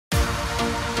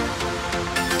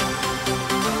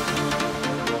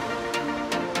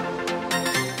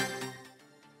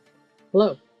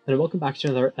Hello, and welcome back to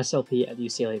another SLP at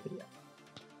UCLA video.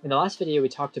 In the last video, we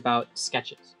talked about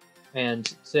sketches, and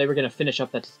today we're going to finish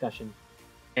up that discussion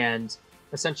and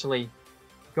essentially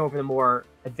go over the more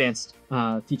advanced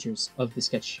features of the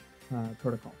sketch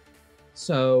protocol.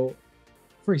 So,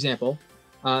 for example,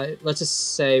 let's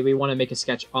just say we want to make a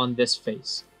sketch on this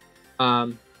face,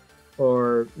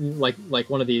 or like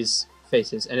one of these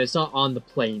faces, and it's not on the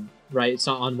plane, right? It's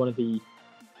not on one of the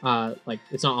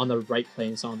it's not on the right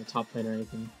plane, it's not on the top plane or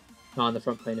anything, not on the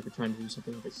front plane if we're trying to do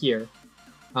something over here.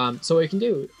 So what we can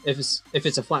do, if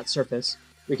it's a flat surface,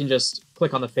 we can just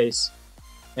click on the face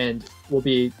and we'll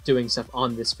be doing stuff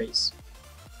on this face.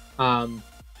 And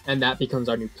that becomes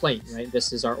our new plane, right?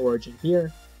 This is our origin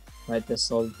here, right?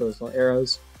 Those little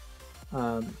arrows.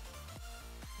 And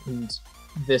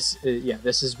this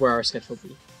is where our sketch will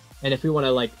be. And if we want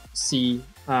to like see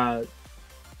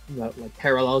like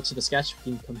parallel to the sketch,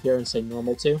 we can come here and say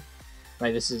normal to,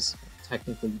 right? This is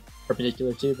technically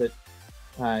perpendicular to, but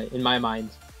in my mind,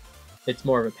 it's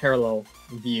more of a parallel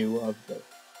view of the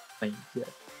plane here.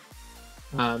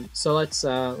 So let's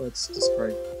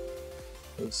discard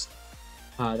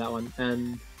that one,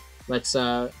 and let's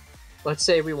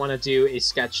say we want to do a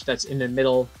sketch that's in the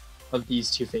middle of these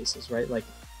two faces, right? Like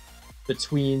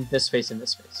between this face and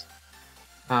this face.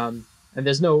 And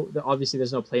obviously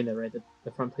there's no plane there, right?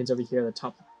 The front plane's over here, the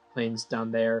top plane's down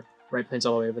there, right plane's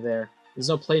all the way over there. There's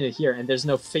no plane in here, and there's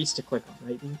no face to click on,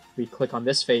 right? If we click on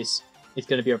this face, it's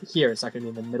going to be over here. It's not going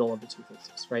to be in the middle of the two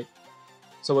faces, right?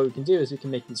 So what we can do is we can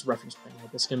make this reference plane,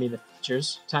 right? This is going to be the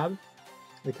Features tab.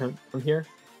 We come from here,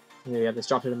 and we have this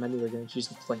drop-down menu. We're going to choose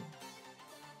the plane.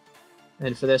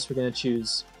 And for this, we're going to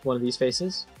choose one of these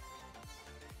faces,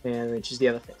 and we're going to choose the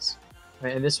other face,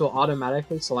 right? And this will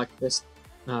automatically select this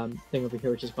thing over here,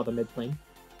 which is called the mid-plane,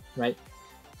 right?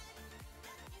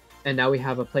 And now we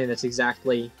have a plane that's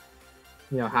exactly,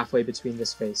 halfway between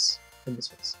this face and this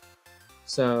face.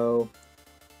 So,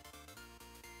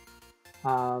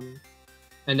 and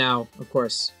now, of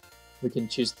course, we can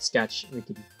choose the sketch, and we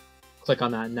can click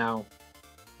on that, and now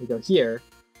we go here,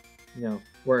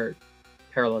 we're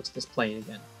parallel to this plane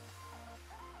again.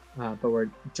 But we're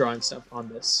drawing stuff on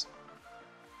this.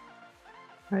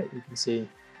 Right, you can see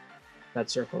that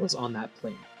circle is on that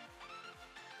plane.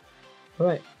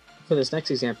 Alright, for this next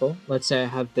example, let's say I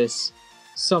have this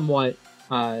somewhat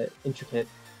intricate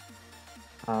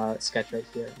sketch right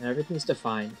here, and everything's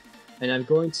defined, and I'm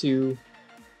going to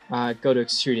go to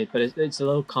extrude it, but it's a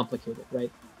little complicated, right?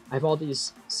 I have all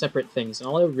these separate things, and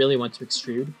all I really want to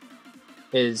extrude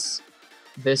is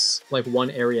this like one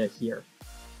area here,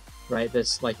 right?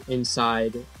 This like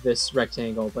inside this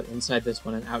rectangle, but inside this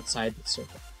one and outside the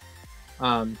circle.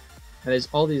 And there's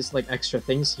all these like extra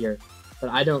things here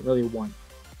that I don't really want.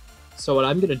 So what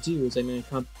I'm going to do is I'm going to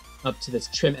come up to this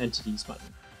Trim Entities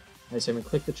button. Right, so I'm going to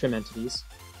click the Trim Entities,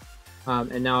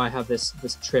 and now I have this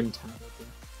Trim tab open.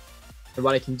 And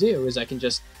what I can do is I can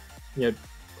just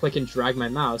click and drag my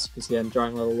mouse, you can see I'm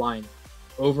drawing a little line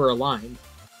over a line,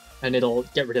 and it'll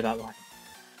get rid of that line.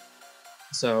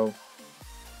 So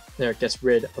there, it gets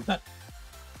rid of that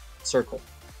circle.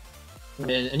 And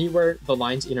anywhere the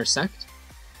lines intersect,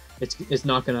 it's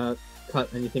not going to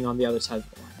cut anything on the other side of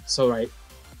the line. So, right,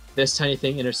 this tiny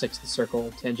thing intersects the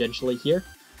circle tangentially here,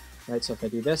 right? So if I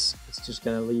do this, it's just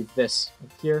going to leave this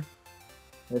up here,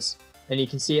 this. And you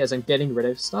can see as I'm getting rid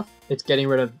of stuff, it's getting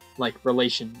rid of, like,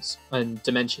 relations and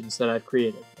dimensions that I've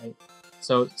created, right?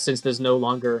 So since there's no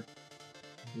longer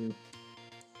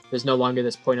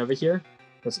this point over here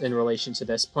that's in relation to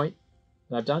this point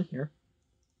that I've done here,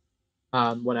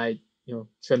 when I,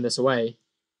 trim this away,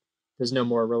 there's no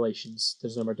more relations,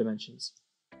 there's no more dimensions.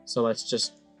 So let's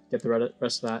just get the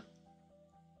rest of that.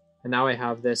 And now I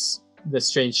have this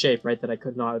strange shape, right, that I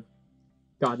could not have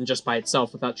gotten just by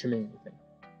itself without trimming anything.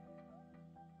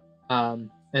 And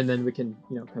then we can,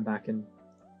 come back and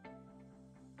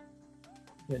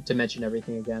dimension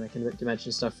everything again. I can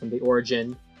dimension stuff from the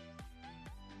origin.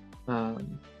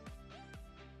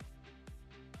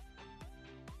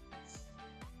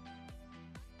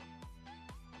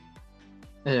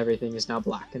 And everything is now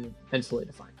black and fully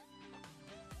defined.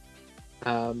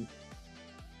 And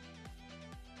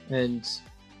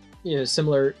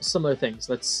similar things.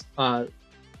 Let's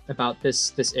about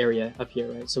this area up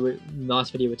here, right? So in the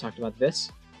last video we talked about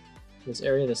this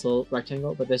area, this little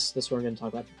rectangle, but this one we're going to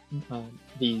talk about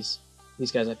these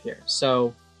guys up here.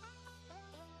 So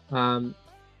going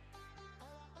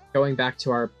back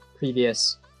to our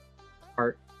previous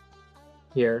part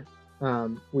here,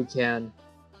 we can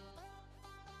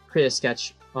create a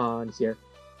sketch on here,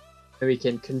 and we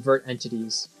can convert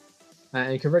entities.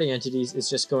 And converting entities is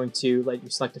just going to let you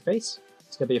select a face.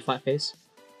 It's going to be a flat face.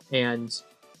 and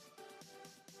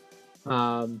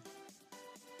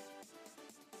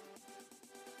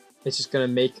it's just going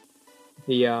to make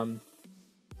the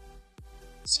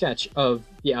sketch of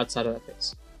the outside of that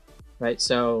face, right?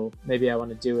 So maybe I want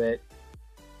to do it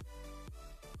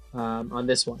on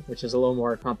this one, which is a little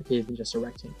more complicated than just a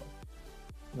rectangle,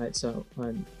 right? So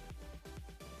I'm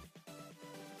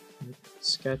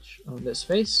sketch on this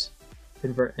face,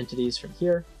 convert entities from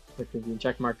here, click the green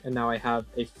check mark, and now I have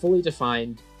a fully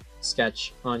defined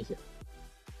sketch on here.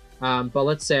 But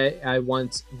let's say I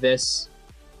want this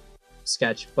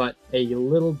sketch, but a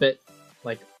little bit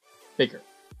like bigger,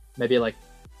 maybe like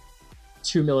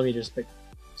 2 millimeters bigger.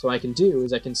 So what I can do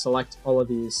is I can select all of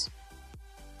these,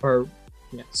 or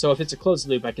yeah. So if it's a closed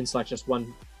loop, I can select just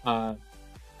one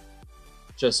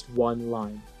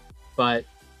line. But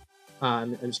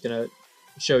I'm just gonna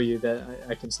show you that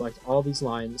I can select all these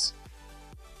lines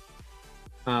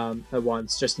at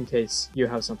once, just in case you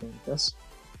have something like this,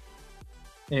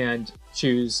 and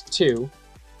choose 2,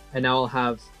 and now I'll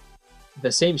have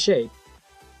the same shape,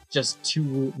 just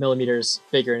 2 millimeters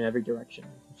bigger in every direction.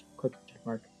 Click the check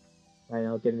mark, right?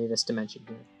 It'll give me this dimension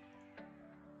here.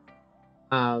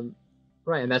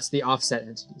 Right, and that's the offset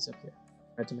entities up here.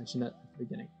 I had to mention that at the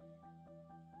beginning.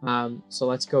 So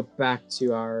let's go back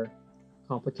to our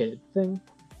complicated thing.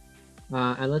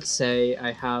 And let's say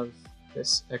I have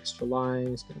this extra line.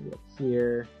 It's going to be up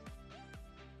here.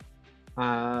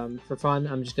 For fun,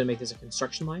 I'm just going to make this a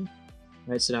construction line.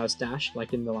 Right, so now it's dashed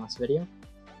like in the last video.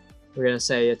 We're going to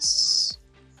say it's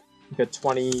a good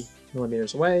 20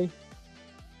 millimeters away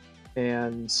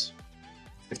and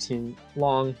 15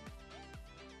 long.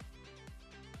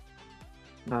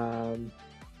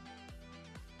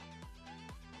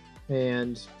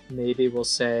 And maybe we'll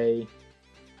say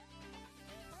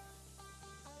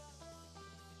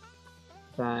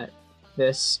that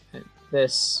this and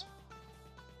this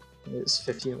is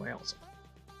 15 away also.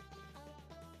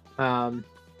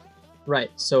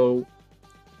 Right, so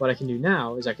what I can do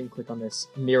now is I can click on this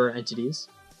mirror entities,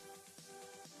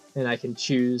 and I can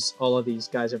choose all of these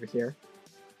guys over here.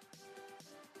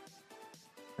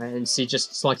 Right, and see,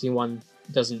 just selecting one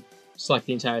doesn't select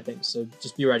the entire thing, so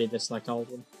just be ready to select all of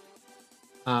them.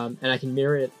 And I can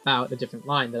mirror it about a different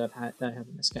line that I have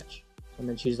in the sketch. I'm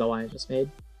going to choose the line I just made,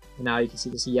 and now you can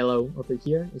see this yellow over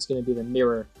here. It's going to be the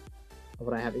mirror of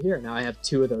what I have here. Now I have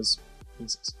 2 of those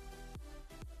pieces.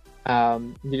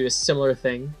 You can do a similar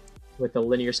thing with the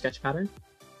linear sketch pattern.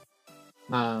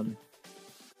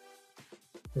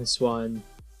 This one,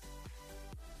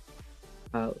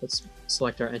 let's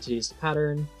select our entities to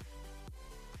pattern,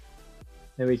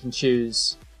 and we can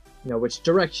choose, which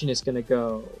direction it's going to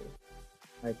go.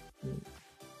 Like,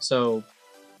 so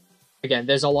again,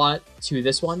 there's a lot to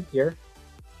this one here.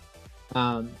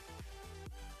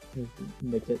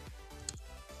 Make it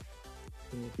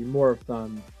be more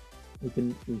of we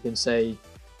can say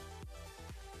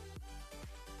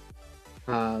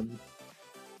if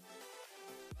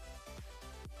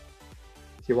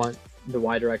you want the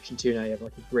Y direction too, now you have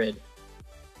like a grid.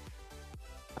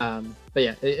 But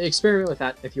yeah, experiment with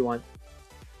that if you want,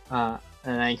 and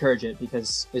I encourage it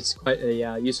because it's quite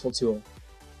a useful tool.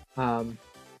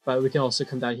 But we can also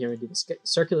come down here and do the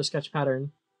circular sketch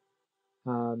pattern.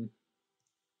 Maybe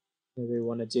we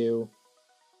want to do.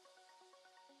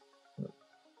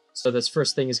 So this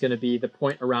first thing is going to be the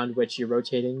point around which you're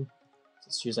rotating.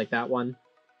 Let's choose like that one.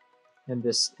 And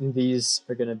these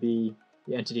are going to be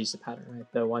the entities of the pattern,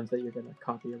 right? The ones that you're going to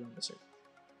copy around the circle.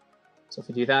 So if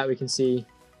we do that, we can see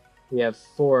we have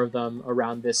 4 of them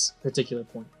around this particular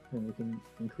point. And we can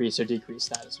increase or decrease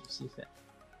that as we see fit.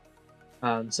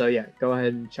 So yeah, go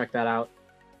ahead and check that out.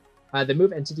 The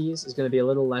move entities is going to be a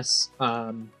little less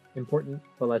important,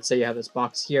 but let's say you have this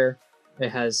box here. It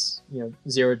has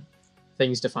 0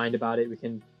 things defined about it. We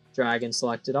can drag and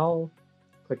select it all,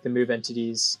 click the move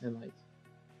entities, and like,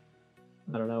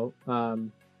 I don't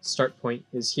know, start point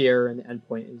is here and the end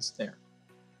point is there.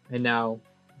 And now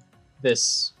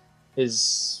this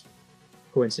is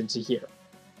coincident to here.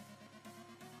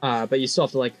 But you still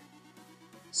have to like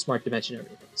smart dimension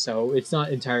everything. So it's not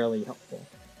entirely helpful.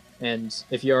 And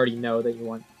if you already know that you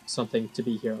want something to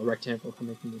be here, a rectangle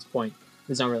coming from this point,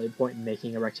 there's not really a point in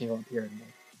making a rectangle up here and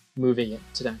like moving it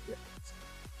to down here.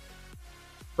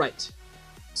 Right.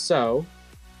 So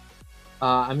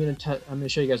I'm gonna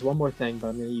show you guys one more thing, but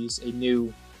I'm gonna use a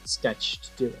new sketch to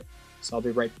do it. So I'll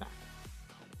be right back.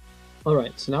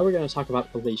 Alright, so now we're gonna talk about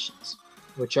relations,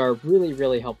 which are really,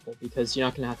 really helpful because you're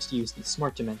not gonna have to use the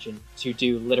smart dimension to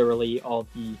do literally all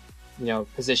the,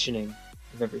 positioning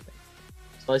of everything.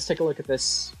 So let's take a look at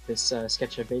this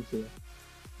sketch I've made here.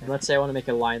 And let's say I want to make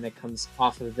a line that comes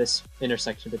off of this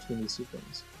intersection between these 2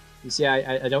 things. You see,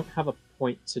 I don't have a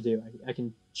point to do. I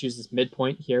can choose this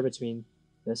midpoint here between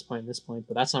this point and this point,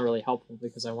 but that's not really helpful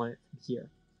because I want it from here.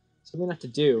 So what I'm gonna have to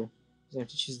do is I have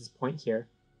to choose this point here.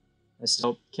 I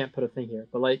still can't put a thing here,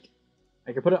 but like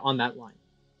I can put it on that line.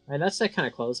 Right, that's like kind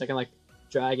of close. I can like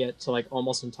drag it to like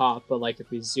almost on top, but like if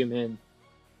we zoom in,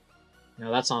 you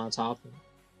know, that's on the top.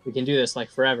 We can do this like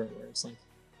forever, where it's like,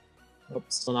 oh,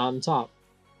 still not on top.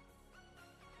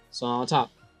 Still not on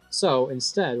top. So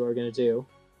instead, what we're gonna do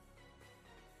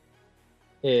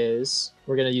is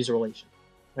we're gonna use a relation.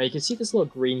 Right? You can see this little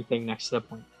green thing next to the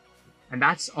point, and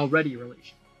that's already a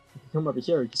relation. If you come over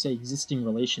here, you can say existing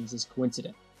relations is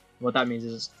coincident. What that means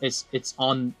is it's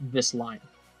on this line.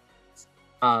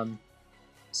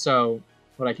 So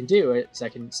what I can do is I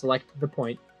can select the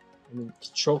point and then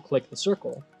control-click the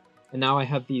circle, and now I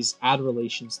have these add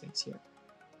relations things here,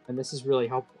 and this is really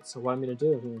helpful. So what I'm going to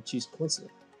do is I'm going to choose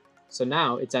coincident. So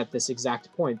now it's at this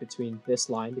exact point between this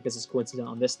line because it's coincident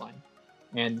on this line,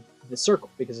 and the circle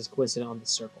because it's coincident on this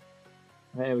circle.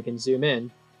 Right? And we can zoom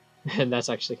in, and that's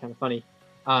actually kind of funny.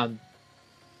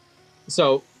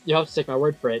 So you have to take my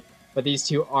word for it, but these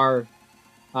two are,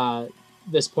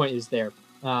 this point is there.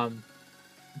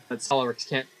 But SolidWorks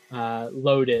can't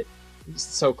load it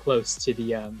so close to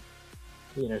the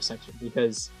intersection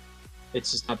because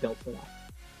it's just not built for that.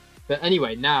 But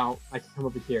anyway, now I can come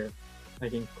over here. I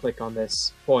can click on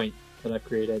this point that I've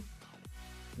created,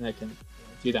 and I can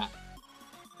do that.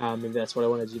 Maybe that's what I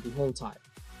want to do the whole time.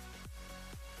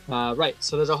 Right,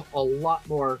 so there's a lot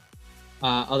more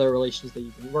other relations that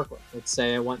you can work with. Let's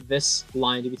say I want this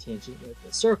line to be tangent with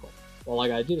this circle. Well, all I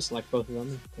gotta do is select both of them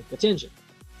and click the tangent.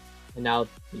 And now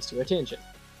these two are tangent.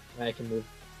 I can move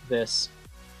this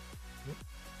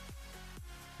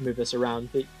around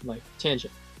like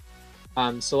tangent.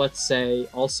 So let's say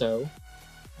also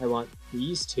I want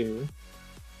these two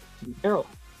to be parallel.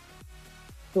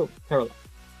 Oh, parallel.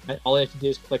 Right? All I have to do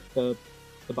is click the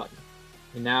button.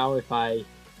 And now if I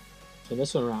turn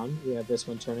this one around, we have this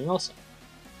one turning also.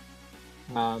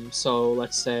 So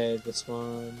let's say this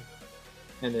one,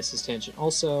 and this is tangent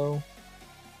also.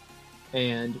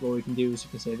 And what we can do is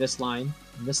we can say this line,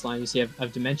 and this line, you see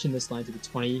I've dimensioned this line to be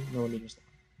 20 millimeters long.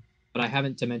 But I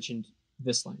haven't dimensioned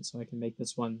this line, so I can make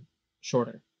this one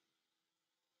shorter.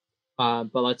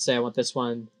 But let's say I want this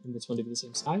one and this one to be the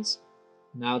same size.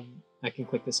 Now I can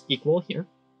click this equal here,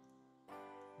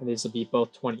 and these will be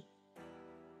both 20.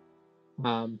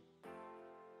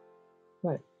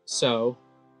 Right, so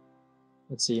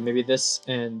let's see, maybe this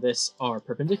and this are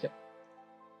perpendicular.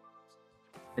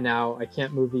 And now I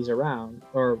can't move these around,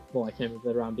 or, well, I can't move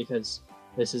it around because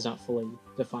this is not fully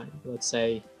defined. Let's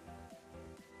say,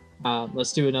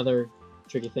 let's do another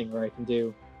tricky thing where I can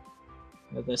do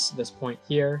this point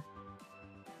here,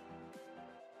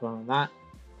 run on that,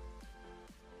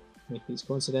 make these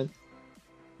coincident,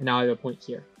 and now I have a point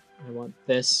here. I want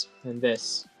this and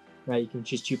this, right? You can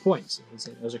choose 2 points, and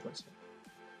say those are coincident.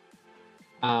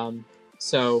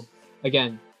 So,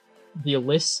 again, the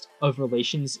list of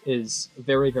relations is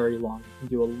very, very long. You can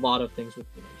do a lot of things with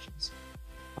relations.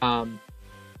 And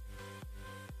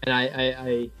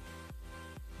I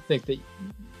think that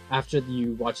after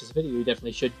you watch this video, you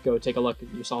definitely should go take a look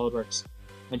at your SolidWorks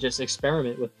and just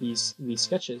experiment with these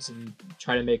sketches and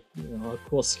try to make a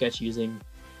cool sketch using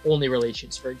only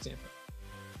relations, for example.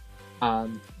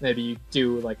 Maybe you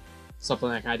do like something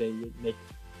like I did. You make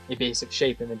a basic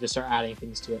shape and then just start adding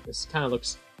things to it. This kind of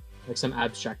looks like some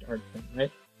abstract art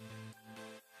thing,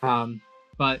 right?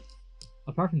 But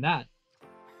apart from that,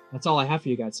 that's all I have for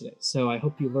you guys today. So I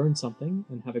hope you learned something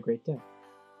and have a great day.